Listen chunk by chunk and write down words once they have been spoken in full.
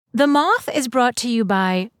The Moth is brought to you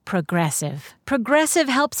by Progressive. Progressive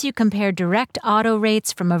helps you compare direct auto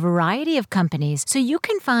rates from a variety of companies so you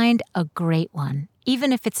can find a great one,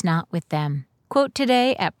 even if it's not with them. Quote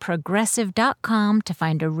today at Progressive.com to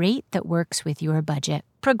find a rate that works with your budget.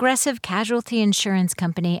 Progressive Casualty Insurance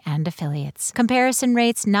Company and Affiliates. Comparison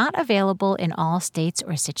rates not available in all states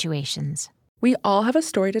or situations. We all have a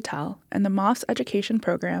story to tell, and the Moth's education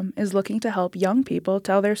program is looking to help young people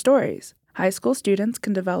tell their stories. High school students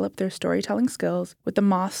can develop their storytelling skills with the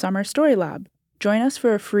Moth Summer Story Lab. Join us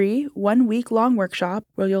for a free 1-week-long workshop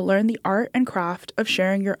where you'll learn the art and craft of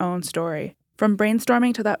sharing your own story. From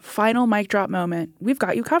brainstorming to that final mic drop moment, we've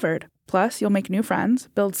got you covered. Plus, you'll make new friends,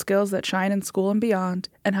 build skills that shine in school and beyond,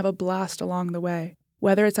 and have a blast along the way.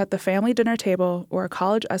 Whether it's at the family dinner table or a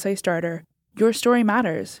college essay starter, your story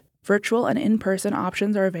matters. Virtual and in-person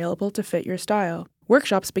options are available to fit your style.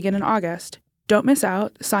 Workshops begin in August. Don't miss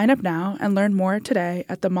out. Sign up now and learn more today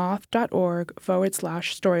at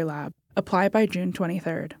themoth.org/storylab. Apply by June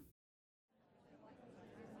 23rd.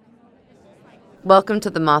 Welcome to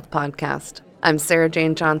the Moth Podcast. I'm Sarah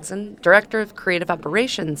Jane Johnson, Director of Creative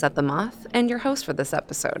Operations at the Moth, and your host for this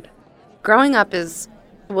episode. Growing up is,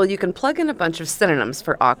 well, you can plug in a bunch of synonyms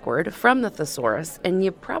for awkward from the thesaurus, and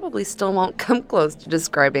you probably still won't come close to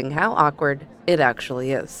describing how awkward it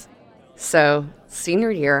actually is. So,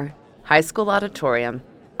 senior year, high school auditorium.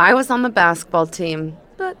 I was on the basketball team,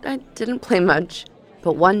 but I didn't play much.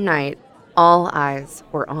 But one night, all eyes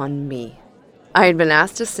were on me. I had been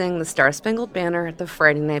asked to sing the Star-Spangled Banner at the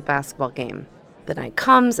Friday night basketball game. The night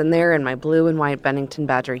comes, and there in my blue and white Bennington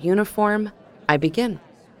Badger uniform, I begin.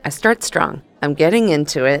 I start strong. I'm getting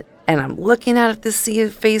into it, and I'm looking at this sea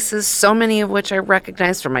of faces, so many of which I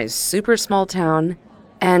recognize from my super small town,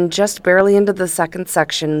 and just barely into the second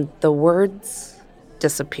section, the words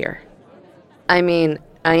disappear. I mean,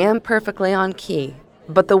 I am perfectly on key,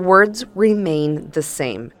 but the words remain the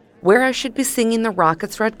same. Where I should be singing the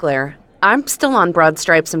Rockets' Red Glare, I'm still on Broad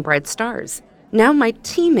Stripes and Bright Stars. Now my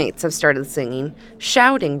teammates have started singing,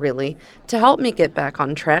 shouting really, to help me get back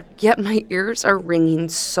on track, yet my ears are ringing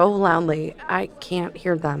so loudly I can't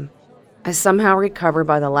hear them. I somehow recover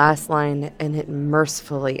by the last line, and it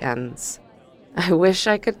mercifully ends. I wish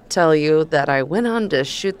I could tell you that I went on to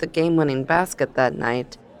shoot the game-winning basket that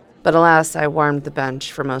night, but alas, I warmed the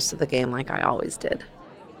bench for most of the game like I always did.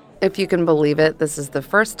 If you can believe it, this is the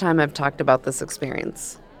first time I've talked about this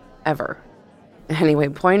experience. Ever. Anyway,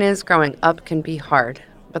 point is, growing up can be hard,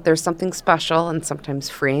 but there's something special and sometimes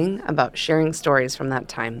freeing about sharing stories from that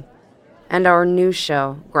time. And our new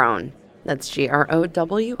show, Grown, that's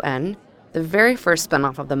GROWN, the very first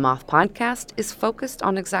spinoff of the Moth Podcast, is focused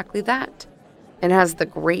on exactly that. It has the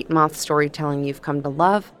great Moth storytelling you've come to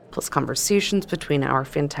love, plus conversations between our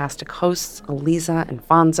fantastic hosts, Eliza and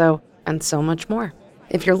Fonzo, and so much more.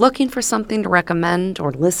 If you're looking for something to recommend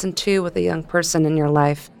or listen to with a young person in your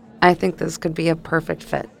life, I think this could be a perfect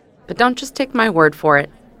fit. But don't just take my word for it.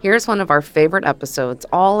 Here's one of our favorite episodes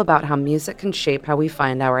all about how music can shape how we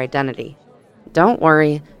find our identity. Don't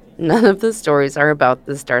worry, none of the stories are about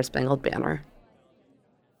the Star-Spangled Banner.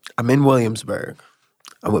 I'm in Williamsburg.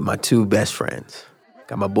 I'm with my two best friends.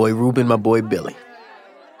 Got my boy Ruben, my boy Billy.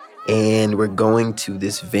 And we're going to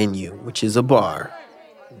this venue, which is a bar,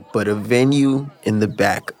 but a venue in the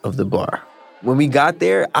back of the bar. When we got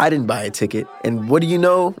there, I didn't buy a ticket. And what do you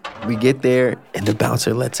know? We get there, and the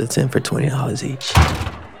bouncer lets us in for $20 each.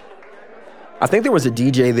 I think there was a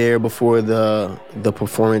DJ there before the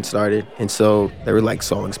performance started, and so there were, like,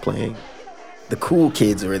 songs playing. The cool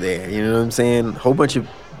kids were there, you know what I'm saying? A whole bunch of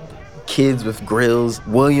kids with grills,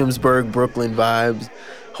 Williamsburg, Brooklyn vibes,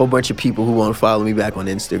 whole bunch of people who want to follow me back on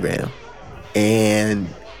Instagram. And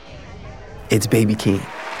it's Baby Keem.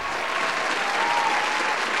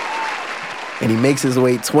 And he makes his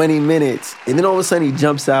wait 20 minutes, and then all of a sudden he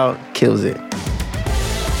jumps out, kills it.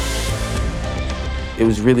 It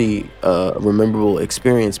was really a memorable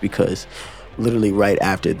experience because literally right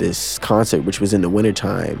after this concert, which was in the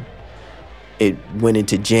wintertime, it went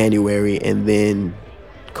into January, and then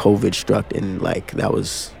COVID struck, and like that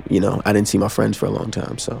was, I didn't see my friends for a long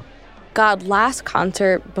time, so. God, last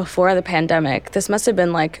concert before the pandemic, this must have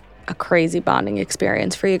been like a crazy bonding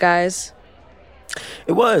experience for you guys.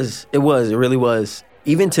 It really was.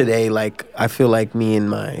 Even today, like, I feel like me and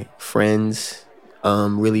my friends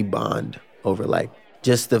really bond over, like,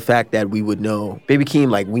 just the fact that we would know. Baby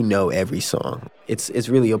Keem, like, we know every song. It's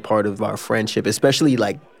really a part of our friendship, especially,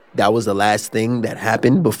 like, that was the last thing that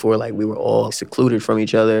happened before, like, we were all secluded from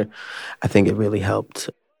each other. I think it really helped.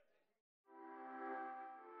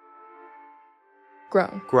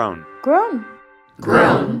 Grown. Grown. Grown.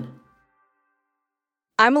 Grown.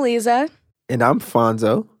 I'm Eliza. And I'm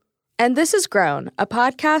Fonzo. And this is Grown, a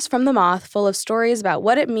podcast from The Moth full of stories about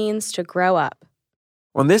what it means to grow up.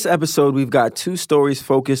 On this episode, we've got 2 stories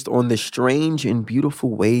focused on the strange and beautiful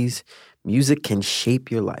ways music can shape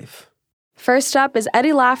your life. First up is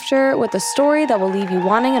Eddy Laughter with a story that will leave you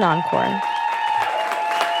wanting an encore.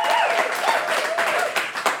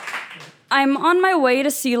 I'm on my way to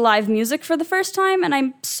see live music for the first time, and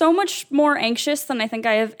I'm so much more anxious than I think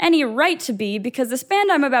I have any right to be because this band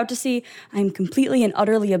I'm about to see, I'm completely and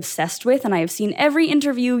utterly obsessed with, and I have seen every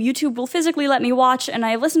interview YouTube will physically let me watch, and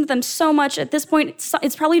I have listened to them so much. At this point,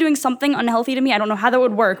 it's probably doing something unhealthy to me. I don't know how that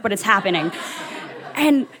would work, but it's happening.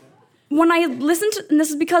 And when I listen to, and this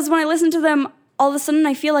is because when I listen to them, all of a sudden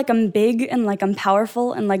I feel like I'm big and like I'm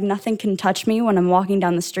powerful and like nothing can touch me when I'm walking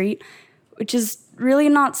down the street, which is really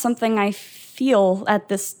not something I feel at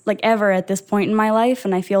this, like ever at this point in my life.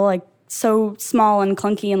 And I feel like so small and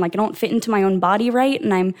clunky and like I don't fit into my own body right.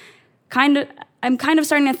 And I'm kind of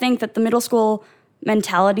starting to think that the middle school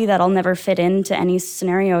mentality that I'll never fit into any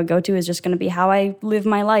scenario I go to is just going to be how I live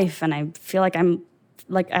my life. And I feel like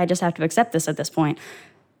I just have to accept this at this point.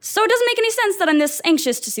 So it doesn't make any sense that I'm this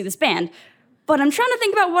anxious to see this band. But I'm trying to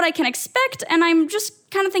think about what I can expect, and I'm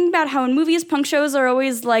just kind of thinking about how in movies, punk shows are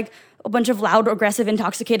always like a bunch of loud, aggressive,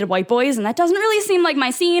 intoxicated white boys, and that doesn't really seem like my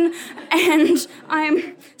scene. And I'm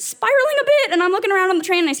spiraling a bit, and I'm looking around on the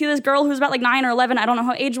train, and I see this girl who's about like 9 or 11. I don't know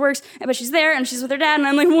how age works, but she's there, and she's with her dad, and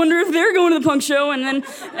I'm like, wonder if they're going to the punk show. And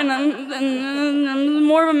I'm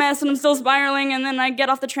more of a mess, and I'm still spiraling. And then I get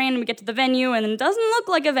off the train, and we get to the venue, and it doesn't look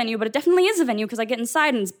like a venue, but it definitely is a venue because I get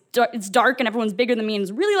inside, and it's dark, and everyone's bigger than me, and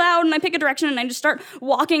it's really loud. And I pick a direction, and I just start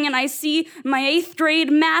walking, and I see my 8th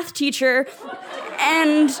grade math teacher,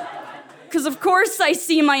 and because of course I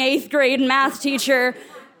see my 8th grade math teacher.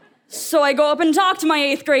 So I go up and talk to my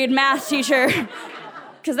 8th grade math teacher,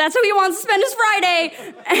 because that's how he wants to spend his Friday.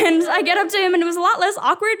 And I get up to him, and it was a lot less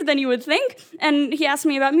awkward than you would think. And he asked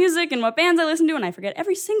me about music and what bands I listen to, and I forget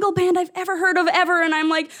every single band I've ever heard of ever, and I'm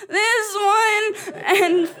like, this one!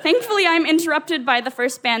 And thankfully I'm interrupted by the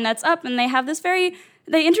first band that's up, and they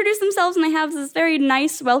introduce themselves, and they have this very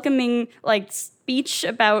nice, welcoming, like, speech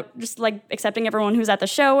about just, like, accepting everyone who's at the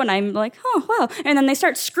show, and I'm like, oh, wow. And then they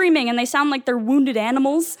start screaming, and they sound like they're wounded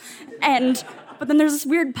animals, but then there's this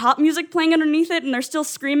weird pop music playing underneath it, and they're still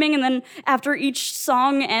screaming, and then after each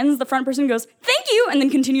song ends, the front person goes, thank you, and then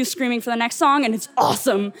continues screaming for the next song, and it's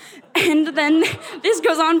awesome. And then this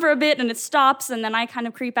goes on for a bit, and it stops, and then I kind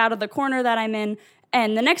of creep out of the corner that I'm in,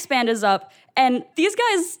 and the next band is up, and these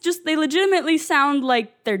guys they legitimately sound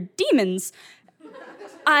like they're demons.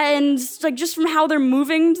 And like just from how they're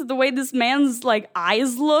moving to the way this man's like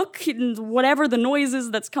eyes look and whatever the noise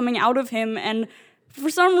is that's coming out of him, and for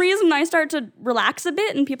some reason I start to relax a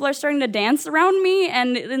bit and people are starting to dance around me,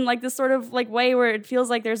 and in like this sort of like way where it feels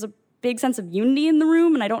like there's a big sense of unity in the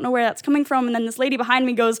room, and I don't know where that's coming from. And then this lady behind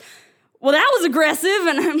me goes, well, that was aggressive.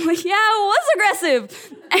 And I'm like, yeah, it was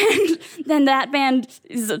aggressive. And then that band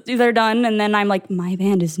they're done, and then I'm like, my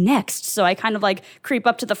band is next. So I kind of like creep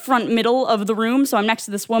up to the front middle of the room. So I'm next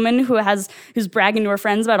to this woman who's bragging to her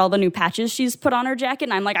friends about all the new patches she's put on her jacket.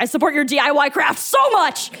 And I'm like, I support your DIY craft so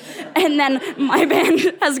much. And then my band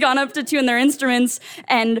has gone up to tune their instruments,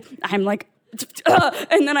 and I'm like,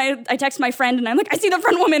 and then I text my friend, and I'm like, I see the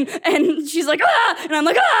front woman, and she's like, and I'm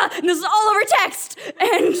like, and this is all over text.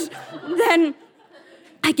 And then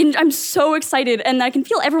I'm so excited, and I can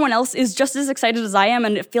feel everyone else is just as excited as I am,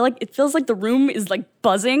 and it feels like the room is like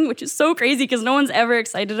buzzing, which is so crazy because no one's ever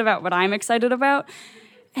excited about what I'm excited about.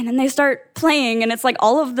 And then they start playing, and it's like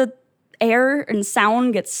all of the air and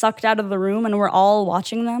sound gets sucked out of the room, and we're all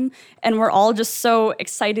watching them, and we're all just so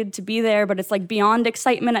excited to be there, but it's like beyond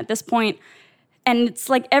excitement at this point. And it's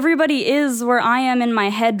like everybody is where I am in my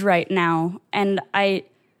head right now, and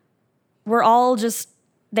we're all just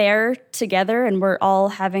there together, and we're all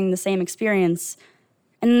having the same experience.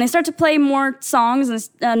 And then they start to play more songs,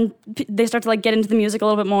 and they start to like get into the music a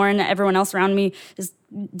little bit more, and everyone else around me is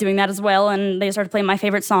doing that as well, and they start to play my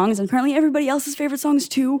favorite songs, and apparently everybody else's favorite songs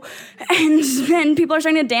too. And then people are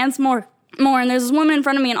starting to dance more, and there's this woman in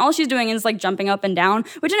front of me, and all she's doing is like jumping up and down,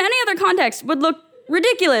 which in any other context would look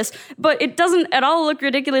ridiculous, but it doesn't at all look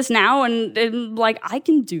ridiculous now, and like I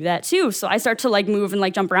can do that too. So I start to like move and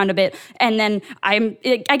like jump around a bit, and then I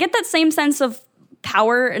get that same sense of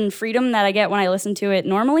power and freedom that I get when I listen to it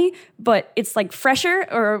normally, but it's like fresher,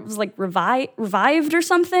 or it was like revived or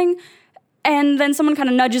something. And then someone kind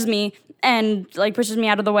of nudges me and like pushes me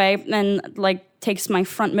out of the way and like takes my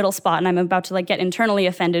front middle spot, and I'm about to like get internally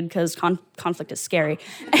offended because conflict is scary.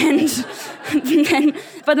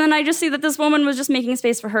 But then I just see that this woman was just making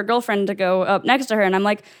space for her girlfriend to go up next to her, and I'm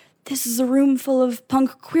like, this is a room full of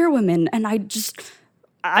punk queer women, and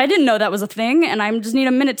I didn't know that was a thing, and I just need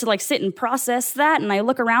a minute to like sit and process that. And I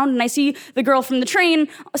look around and I see the girl from the train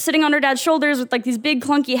sitting on her dad's shoulders with like these big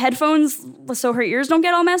clunky headphones so her ears don't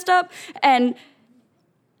get all messed up. And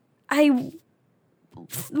I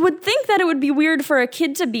would think that it would be weird for a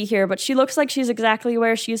kid to be here, but she looks like she's exactly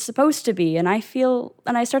where she's supposed to be. And I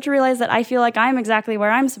start to realize that I feel like I'm exactly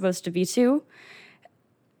where I'm supposed to be too.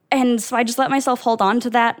 And so I just let myself hold on to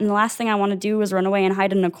that. And the last thing I want to do is run away and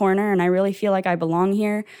hide in a corner. And I really feel like I belong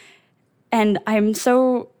here. And I'm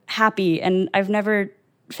so happy. And I've never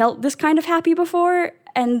felt this kind of happy before.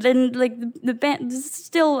 And then like the band is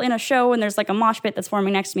still in a show and there's like a mosh pit that's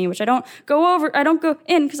forming next to me, which I don't go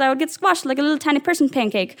in because I would get squashed like a little tiny person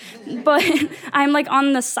pancake. But I'm like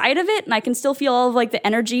on the side of it and I can still feel all of like the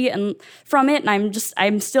energy and from it. And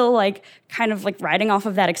I'm still like kind of like riding off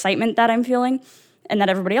of that excitement that I'm feeling. And that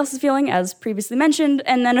everybody else is feeling, as previously mentioned.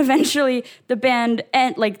 And then eventually the band,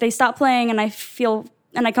 they stop playing and I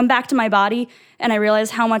come back to my body and I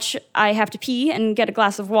realize how much I have to pee and get a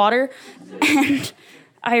glass of water. And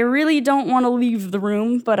I really don't want to leave the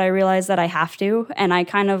room, but I realize that I have to. And I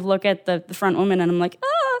kind of look at the front woman and I'm like,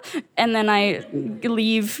 ah! And then I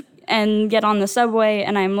leave and get on the subway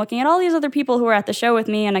and I'm looking at all these other people who are at the show with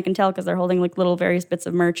me and I can tell because they're holding like little various bits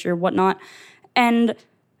of merch or whatnot. And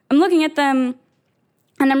I'm looking at them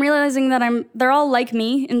and I'm realizing that they're all like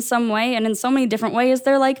me in some way, and in so many different ways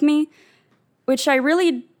they're like me, which I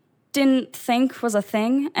really didn't think was a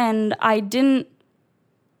thing, and I didn't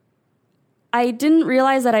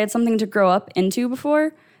realize that I had something to grow up into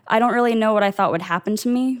before. I don't really know what I thought would happen to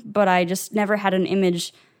me, but I just never had an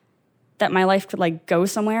image that my life could like go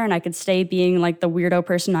somewhere and I could stay being like the weirdo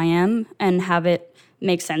person I am and have it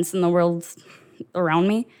make sense in the world around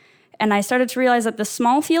me. And I started to realize that the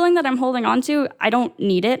small feeling that I'm holding on to, I don't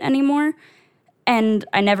need it anymore. And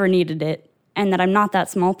I never needed it. And that I'm not that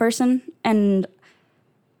small person. And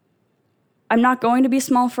I'm not going to be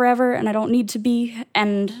small forever. And I don't need to be.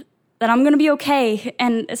 And that I'm going to be okay.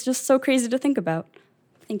 And it's just so crazy to think about.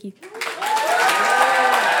 Thank you.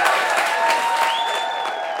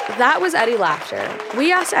 That was Eddy Laughter.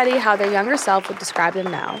 We asked Eddy how their younger self would describe him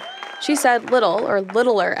now. She said little or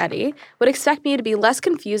littler Eddy would expect me to be less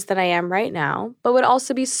confused than I am right now, but would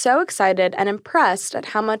also be so excited and impressed at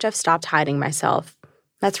how much I've stopped hiding myself.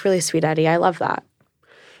 That's really sweet, Eddy. I love that.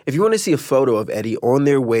 If you want to see a photo of Eddy on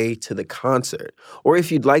their way to the concert, or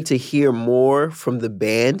if you'd like to hear more from the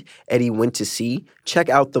band Eddy went to see, check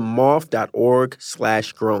out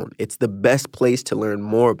themoth.org/grown. It's the best place to learn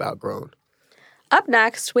more about Grown. Up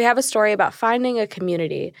next, we have a story about finding a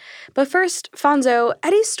community. But first, Fonzo,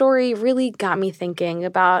 Eddy's story really got me thinking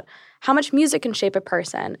about how much music can shape a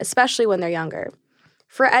person, especially when they're younger.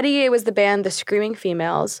 For Eddy, it was the band The Screaming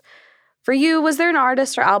Females. For you, was there an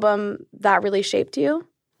artist or album that really shaped you?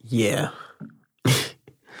 Yeah.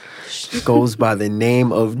 Goes by the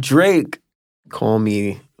name of Drake. Call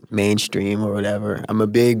me mainstream or whatever. I'm a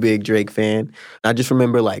big, big Drake fan. I just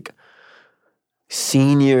remember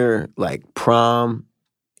senior prom,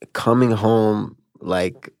 coming home,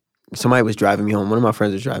 somebody was driving me home. One of my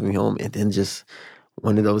friends was driving me home, and then just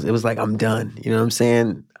one of those, it was like, I'm done. You know what I'm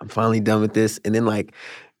saying? I'm finally done with this. And then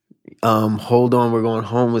Hold On, We're Going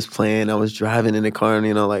Home was playing. I was driving in the car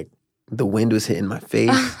and, the wind was hitting my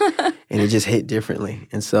face and it just hit differently.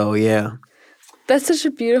 And so, yeah. That's such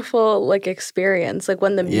a beautiful, experience.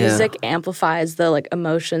 When the music amplifies the,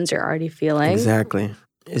 emotions you're already feeling. Exactly.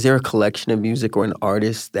 Is there a collection of music or an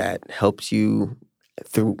artist that helps you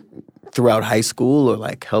throughout high school or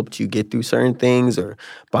helped you get through certain things or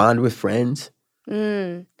bond with friends?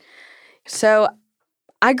 So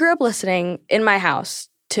I grew up listening in my house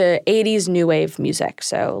to 80s new wave music.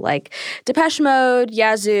 So Depeche Mode,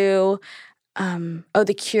 Yazoo,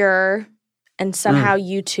 The Cure, and somehow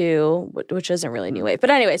U2, which isn't really new wave.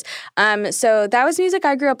 But anyways, so that was music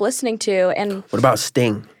I grew up listening to. And what about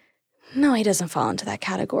Sting? No, he doesn't fall into that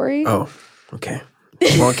category. Oh, okay.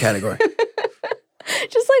 Wrong category.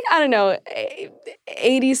 Just I don't know,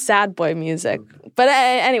 80s sad boy music. But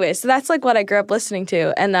anyway, so that's what I grew up listening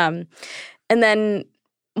to. And then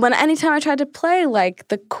anytime I tried to play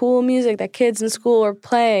the cool music that kids in school were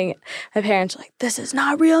playing, my parents were like, this is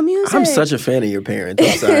not real music. I'm such a fan of your parents.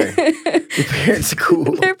 I'm sorry. Your parents are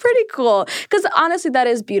cool. They're pretty cool. Because honestly, that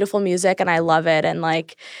is beautiful music and I love it. And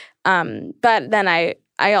but then I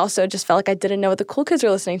also just felt like I didn't know what the cool kids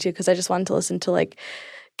were listening to because I just wanted to listen to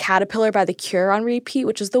Caterpillar by The Cure on repeat,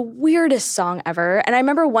 which is the weirdest song ever. And I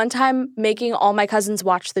remember one time making all my cousins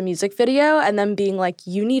watch the music video and then being like,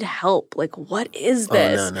 you need help. What is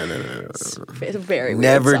this? Oh, no. It's a very weird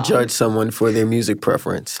Never song. judge someone for their music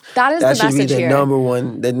preference. That is the message here. That should be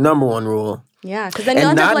the number one rule. Yeah, because then you'll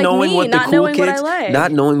end up like me, not knowing what I like.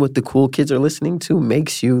 Not knowing what the cool kids are listening to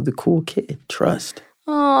makes you the cool kid. Trust.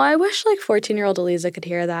 Oh, I wish like 14-year-old Eliza could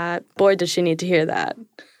hear that. Boy, does she need to hear that.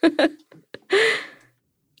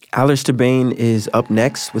 Alistair Bane is up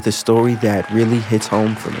next with a story that really hits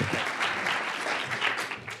home for me.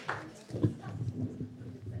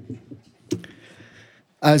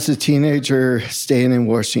 I was a teenager staying in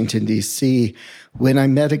Washington, D.C., when I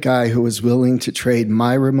met a guy who was willing to trade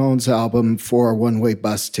my Ramones album for a one-way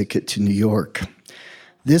bus ticket to New York.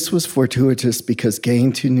 This was fortuitous because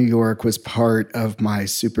getting to New York was part of my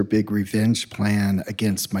super big revenge plan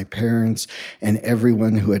against my parents and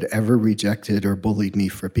everyone who had ever rejected or bullied me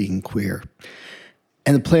for being queer.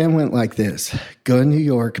 And the plan went like this: go to New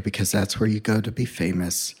York because that's where you go to be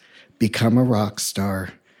famous, become a rock star,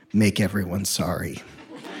 make everyone sorry.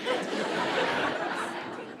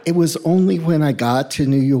 It was only when I got to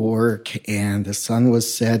New York and the sun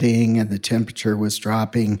was setting and the temperature was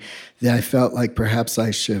dropping that I felt like perhaps I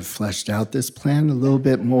should have fleshed out this plan a little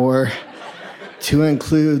bit more to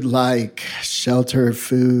include like shelter,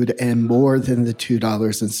 food, and more than the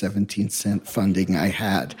 $2.17 funding I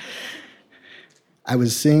had. I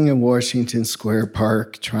was sitting in Washington Square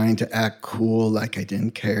Park trying to act cool like I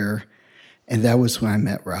didn't care, and that was when I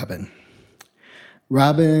met Robin.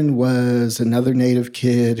 Robin was another Native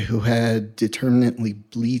kid who had determinately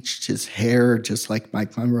bleached his hair just like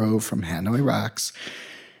Mike Monroe from Hanoi Rocks.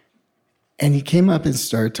 And he came up and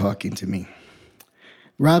started talking to me.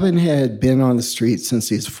 Robin had been on the street since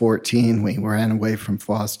he was 14 when he ran away from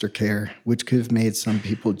foster care, which could have made some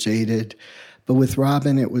people jaded. But with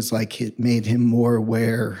Robin, it was like it made him more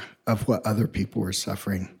aware of what other people were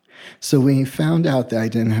suffering. So when he found out that I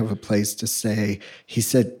didn't have a place to stay, he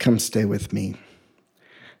said, "Come stay with me."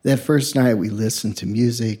 That first night, we listened to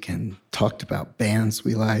music and talked about bands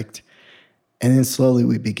we liked. And then slowly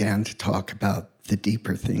we began to talk about the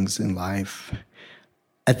deeper things in life.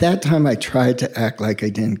 At that time, I tried to act like I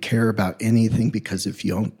didn't care about anything because if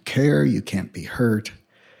you don't care, you can't be hurt.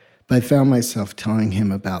 But I found myself telling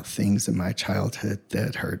him about things in my childhood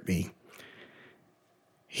that hurt me.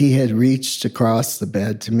 He had reached across the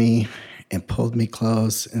bed to me and pulled me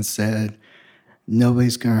close and said,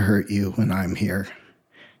 "Nobody's going to hurt you when I'm here."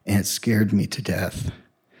 And it scared me to death.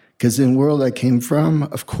 Because in the world I came from,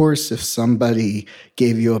 of course, if somebody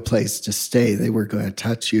gave you a place to stay, they were going to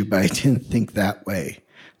touch you, but I didn't think that way,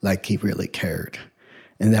 like he really cared.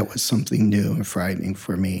 And that was something new and frightening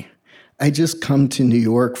for me. I just come to New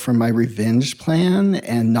York for my revenge plan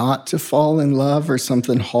and not to fall in love or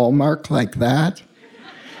something hallmark like that.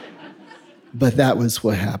 But that was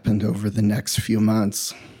what happened over the next few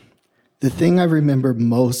months. The thing I remember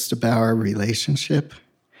most about our relationship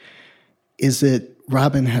is that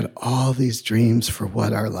Robin had all these dreams for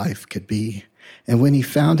what our life could be. And when he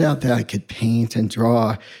found out that I could paint and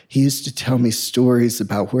draw, he used to tell me stories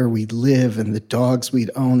about where we'd live and the dogs we'd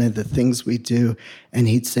own and the things we'd do. And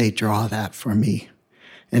he'd say, "Draw that for me."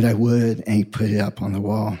 And I would, and he'd put it up on the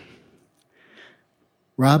wall.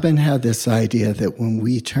 Robin had this idea that when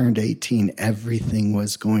we turned 18, everything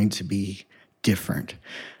was going to be different.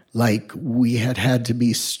 Like we had to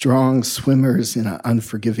be strong swimmers in an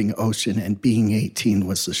unforgiving ocean, and being 18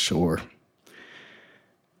 was the shore.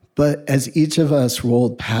 But as each of us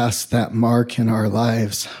rolled past that mark in our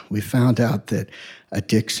lives, we found out that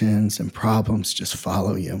addictions and problems just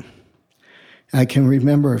follow you. I can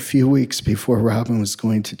remember a few weeks before Robin was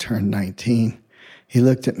going to turn 19, he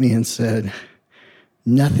looked at me and said,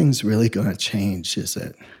 "Nothing's really going to change, is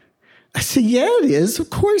it?" I said, "Yeah, it is. Of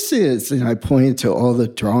course it is." And I pointed to all the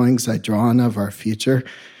drawings I'd drawn of our future.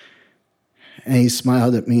 And he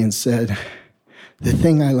smiled at me and said, "The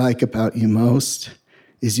thing I like about you most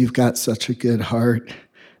is you've got such a good heart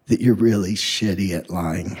that you're really shitty at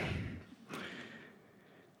lying."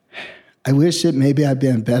 I wish that maybe I'd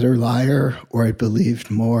been a better liar or I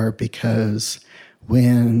believed more, because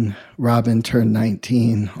when Robin turned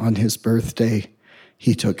 19 on his birthday,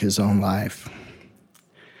 he took his own life.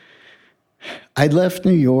 I'd left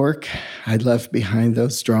New York, I'd left behind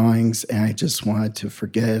those drawings, and I just wanted to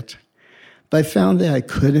forget. But I found that I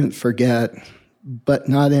couldn't forget, but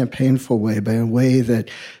not in a painful way, but in a way that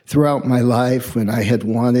throughout my life when I had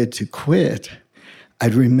wanted to quit,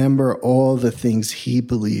 I'd remember all the things he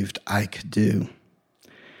believed I could do.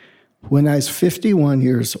 When I was 51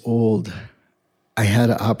 years old, I had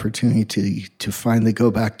an opportunity to finally go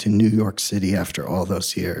back to New York City after all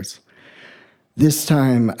those years. This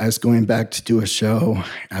time, I was going back to do a show.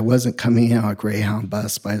 I wasn't coming in on a Greyhound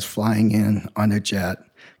bus, but I was flying in on a jet.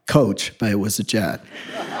 Coach, but it was a jet.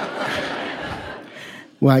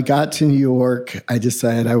 When I got to New York, I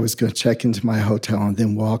decided I was going to check into my hotel and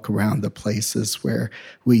then walk around the places where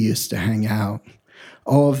we used to hang out.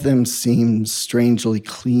 All of them seemed strangely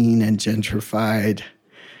clean and gentrified.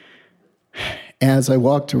 As I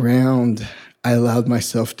walked around, I allowed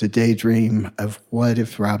myself to daydream of what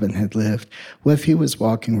if Robin had lived? What if he was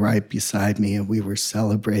walking right beside me and we were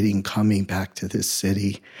celebrating coming back to this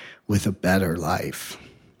city with a better life?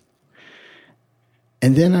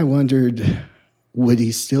 And then I wondered, would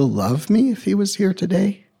he still love me if he was here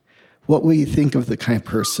today? What would he think of the kind of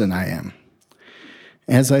person I am?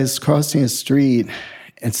 As I was crossing a street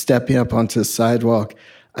and stepping up onto the sidewalk,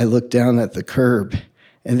 I looked down at the curb,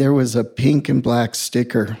 and there was a pink and black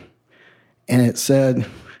sticker, and it said,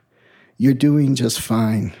 "You're doing just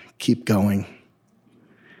fine. Keep going."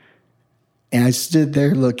 And I stood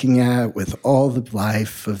there looking at it with all the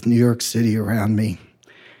life of New York City around me.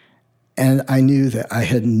 And I knew that I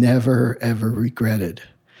had never, ever regretted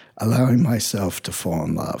allowing myself to fall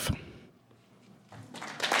in love.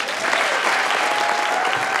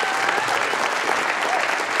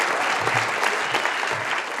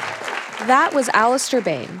 That was Alistair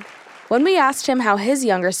Bane. When we asked him how his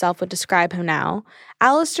younger self would describe him now,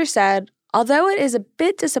 Alistair said, although it is a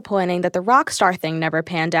bit disappointing that the rock star thing never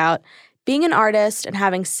panned out, being an artist and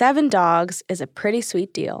having 7 dogs is a pretty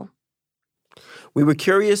sweet deal. We were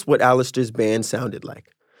curious what Alistair's band sounded like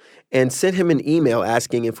and sent him an email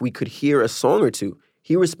asking if we could hear a song or two.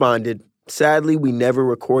 He responded, "Sadly, we never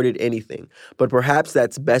recorded anything, but perhaps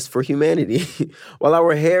that's best for humanity." While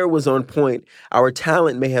our hair was on point, our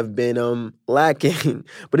talent may have been lacking.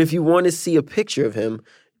 But if you want to see a picture of him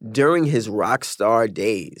during his rock star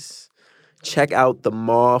days, check out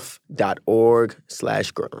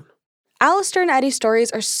themoth.org/grown. Alistair and Eddy's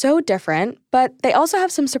stories are so different, but they also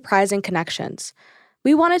have some surprising connections.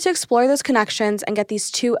 We wanted to explore those connections and get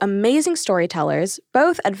these 2 amazing storytellers,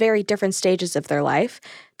 both at very different stages of their life,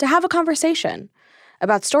 to have a conversation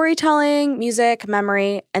about storytelling, music,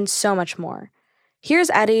 memory, and so much more.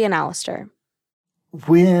 Here's Eddy and Alistair.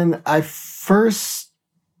 When I first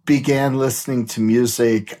began listening to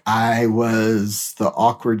music, I was the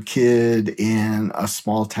awkward kid in a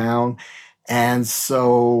small town. And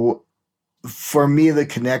so for me, the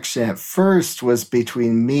connection at first was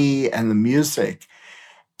between me and the music.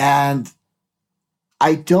 And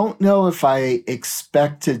I don't know if I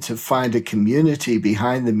expected to find a community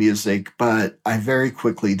behind the music, but I very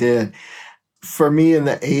quickly did. For me in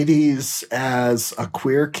the 80s as a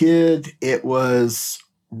queer kid, it was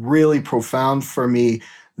really profound for me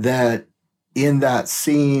that in that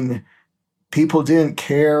scene, people didn't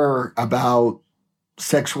care about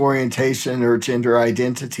sexual orientation or gender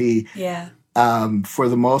identity for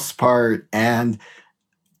the most part. And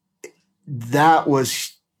that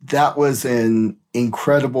was an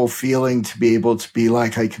incredible feeling to be able to be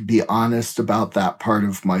like, I could be honest about that part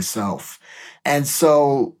of myself. And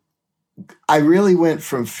so I really went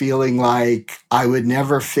from feeling like I would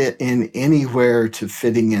never fit in anywhere to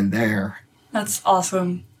fitting in there. That's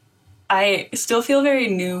awesome. I still feel very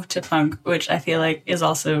new to punk, which I feel like is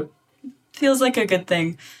also feels like a good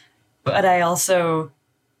thing. But I also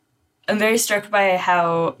am very struck by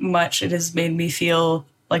how much it has made me feel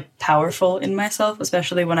like powerful in myself,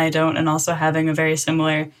 especially when I don't, and also having a very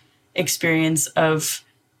similar experience of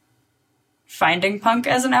finding punk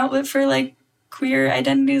as an outlet for like queer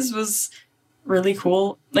identities was really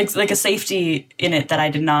cool. Like a safety in it that I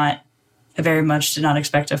very much did not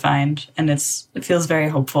expect to find. And it feels very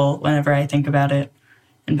hopeful whenever I think about it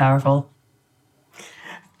and powerful.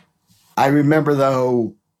 I remember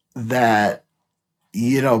though that,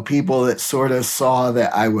 people that sort of saw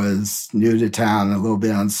that I was new to town, a little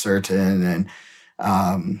bit uncertain, and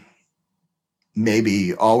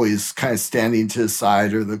maybe always kind of standing to the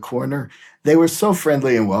side or the corner, they were so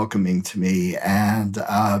friendly and welcoming to me. And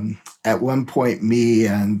at one point, me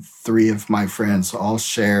and 3 of my friends all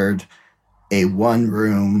shared a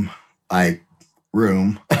one-room,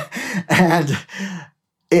 room. And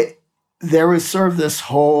there was sort of this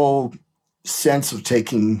whole sense of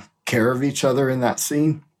taking care of each other in that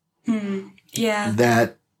scene. Yeah.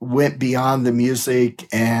 That went beyond the music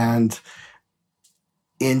and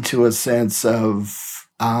into a sense of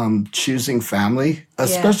choosing family,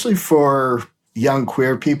 especially for young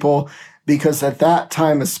queer people, because at that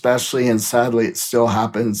time especially, and sadly it still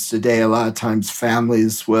happens today, a lot of times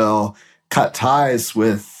families will cut ties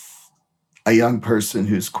with a young person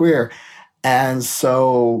who's queer. And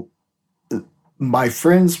so my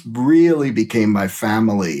friends really became my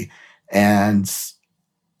family. And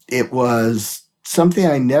it was something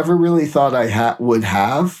I never really thought I would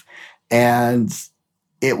have. And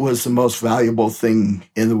it was the most valuable thing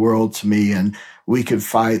in the world to me. And we could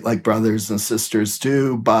fight like brothers and sisters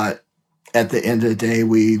do, but at the end of the day,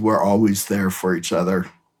 we were always there for each other.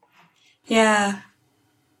 Yeah.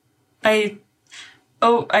 I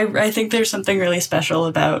think there's something really special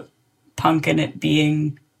about punk and it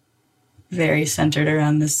being very centered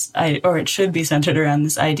around this, or it should be centered around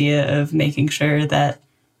this idea of making sure that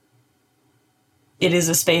it is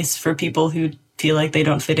a space for people who feel like they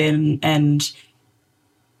don't fit in, and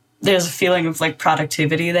there's a feeling of like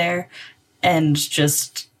productivity there, and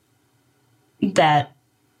just that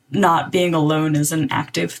not being alone is an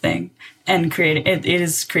active thing, and it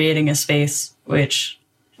is creating a space which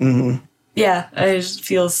is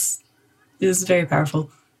very powerful.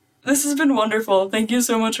 This has been wonderful. Thank you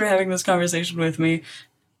so much for having this conversation with me.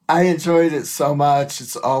 I enjoyed it so much.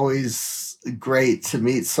 It's always great to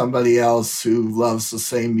meet somebody else who loves the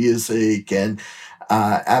same music, and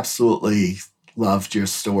absolutely loved your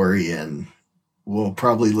story, and we'll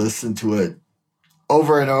probably listen to it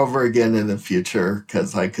over and over again in the future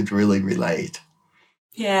because I could really relate.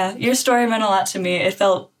 Yeah, your story meant a lot to me.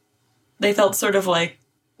 They felt sort of like,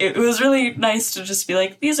 it was really nice to just be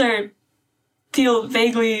like, feel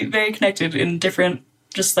vaguely very connected in different,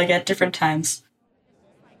 just like at different times.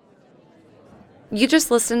 You just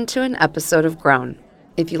listened to an episode of Grown.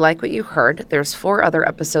 If you like what you heard, there's 4 other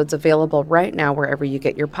episodes available right now wherever you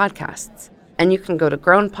get your podcasts. And you can go to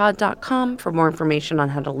grownpod.com for more information on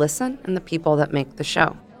how to listen and the people that make the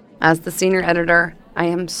show. As the senior editor, I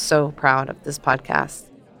am so proud of this podcast.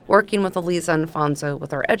 Working with Eliza and Fonzo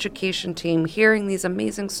with our education team, hearing these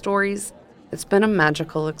amazing stories, it's been a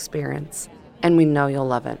magical experience, and we know you'll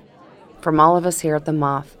love it. From all of us here at The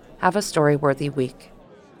Moth, have a story-worthy week.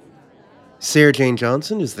 Sarah Jane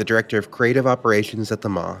Johnson is the Director of Creative Operations at The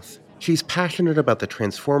Moth. She's passionate about the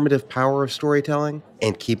transformative power of storytelling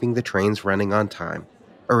and keeping the trains running on time.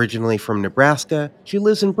 Originally from Nebraska, she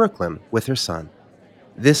lives in Brooklyn with her son.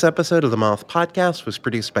 This episode of the Moth Podcast was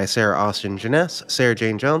produced by Sarah Austin Jeunesse, Sarah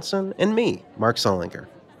Jane Johnson, and me, Mark Solinger.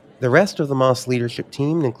 The rest of the Moth's leadership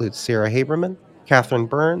team includes Sarah Haberman, Catherine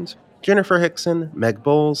Burns, Jennifer Hickson, Meg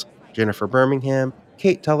Bowles, Jennifer Birmingham,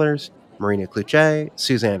 Kate Tellers, Marina Cluche,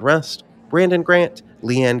 Suzanne Rust, Brandon Grant,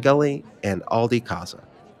 Leanne Gully, and Aldi Kaza.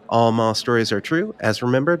 All Moth stories are true, as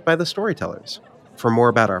remembered by the storytellers. For more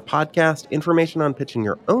about our podcast, information on pitching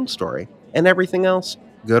your own story, and everything else,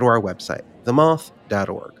 go to our website,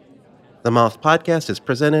 themoth.org. The Moth Podcast is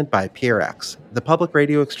presented by PRX, the Public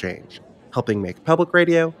Radio Exchange, helping make public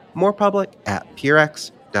radio more public at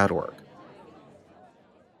prx.org.